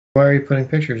Why are you putting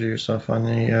pictures of yourself on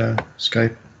the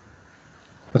Skype?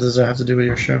 What does that have to do with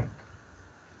your show?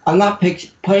 I'm not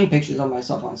putting pictures of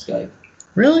myself on Skype.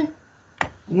 Really?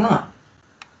 I'm not.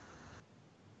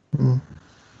 Hmm.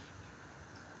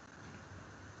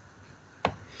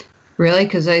 Really?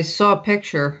 Because I saw a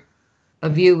picture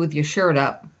of you with your shirt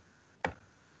up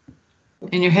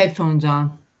and your headphones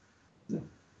on.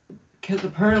 Because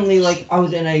apparently, like, I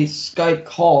was in a Skype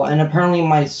call, and apparently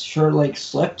my shirt, like,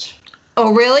 slipped.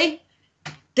 Oh, really?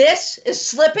 This is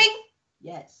slipping?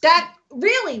 Yes. That,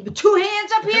 really? With two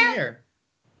hands up Come here? here.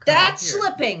 That's Come here.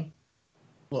 slipping.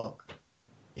 Look.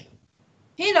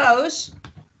 He knows.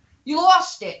 You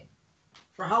lost it.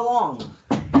 For how long?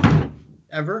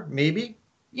 Ever? Maybe?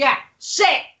 Yeah.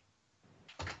 Sit.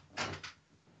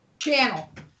 Channel.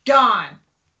 Gone.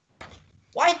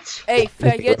 What? Hey,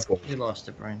 faggot. You lost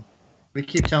it, Brian. We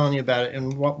keep telling you about it,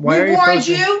 and why are We you warned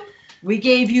posting? you. We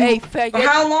gave you Hey, For faggot.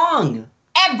 how long?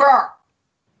 ever.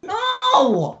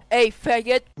 No! Hey,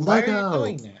 faggot. Why are you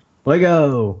doing that?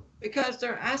 Lego. Because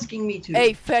they're asking me to.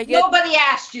 Hey, faggot. Nobody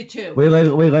asked you to. Wait,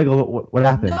 Lego. What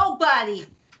happened? Nobody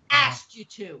asked you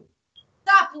to.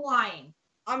 Stop lying.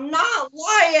 I'm not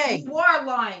lying! You are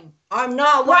lying. I'm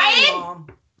not lying, Ryan? Mom.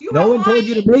 You No were one told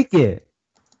you to lying. make it.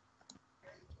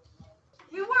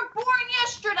 You were born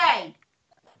yesterday.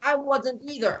 I wasn't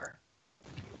either.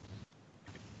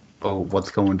 Oh, what's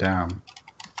going down?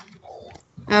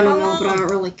 I don't know, but I don't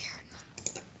really care.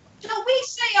 Till we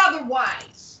say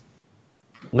otherwise.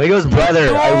 Lego's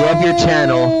brother, I love your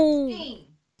channel.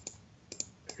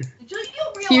 Until you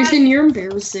realize Fusion, you're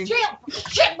embarrassing. jail for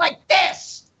shit like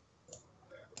this.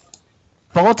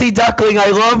 Faulty Duckling, I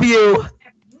love you. I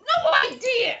have no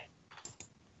idea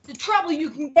the trouble you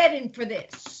can get in for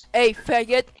this. Hey,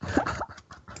 faggot.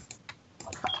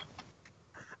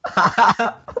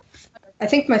 I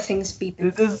think my thing's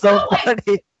beeping. This is so No way.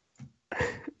 funny.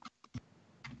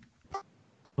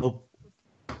 Oh.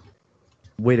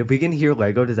 Wait, if we can hear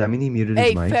Lego, does that mean he muted his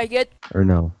Hey, mic? faggot. Or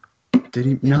no? Did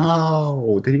he?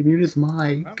 No. Did he mute his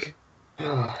mic?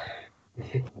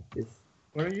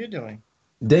 What are you doing?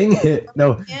 Dang it.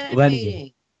 No,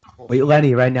 Lenny. Animating. Wait,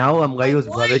 Lenny, right now, Lego's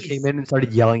My brother voice. came in and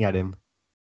started yelling at him.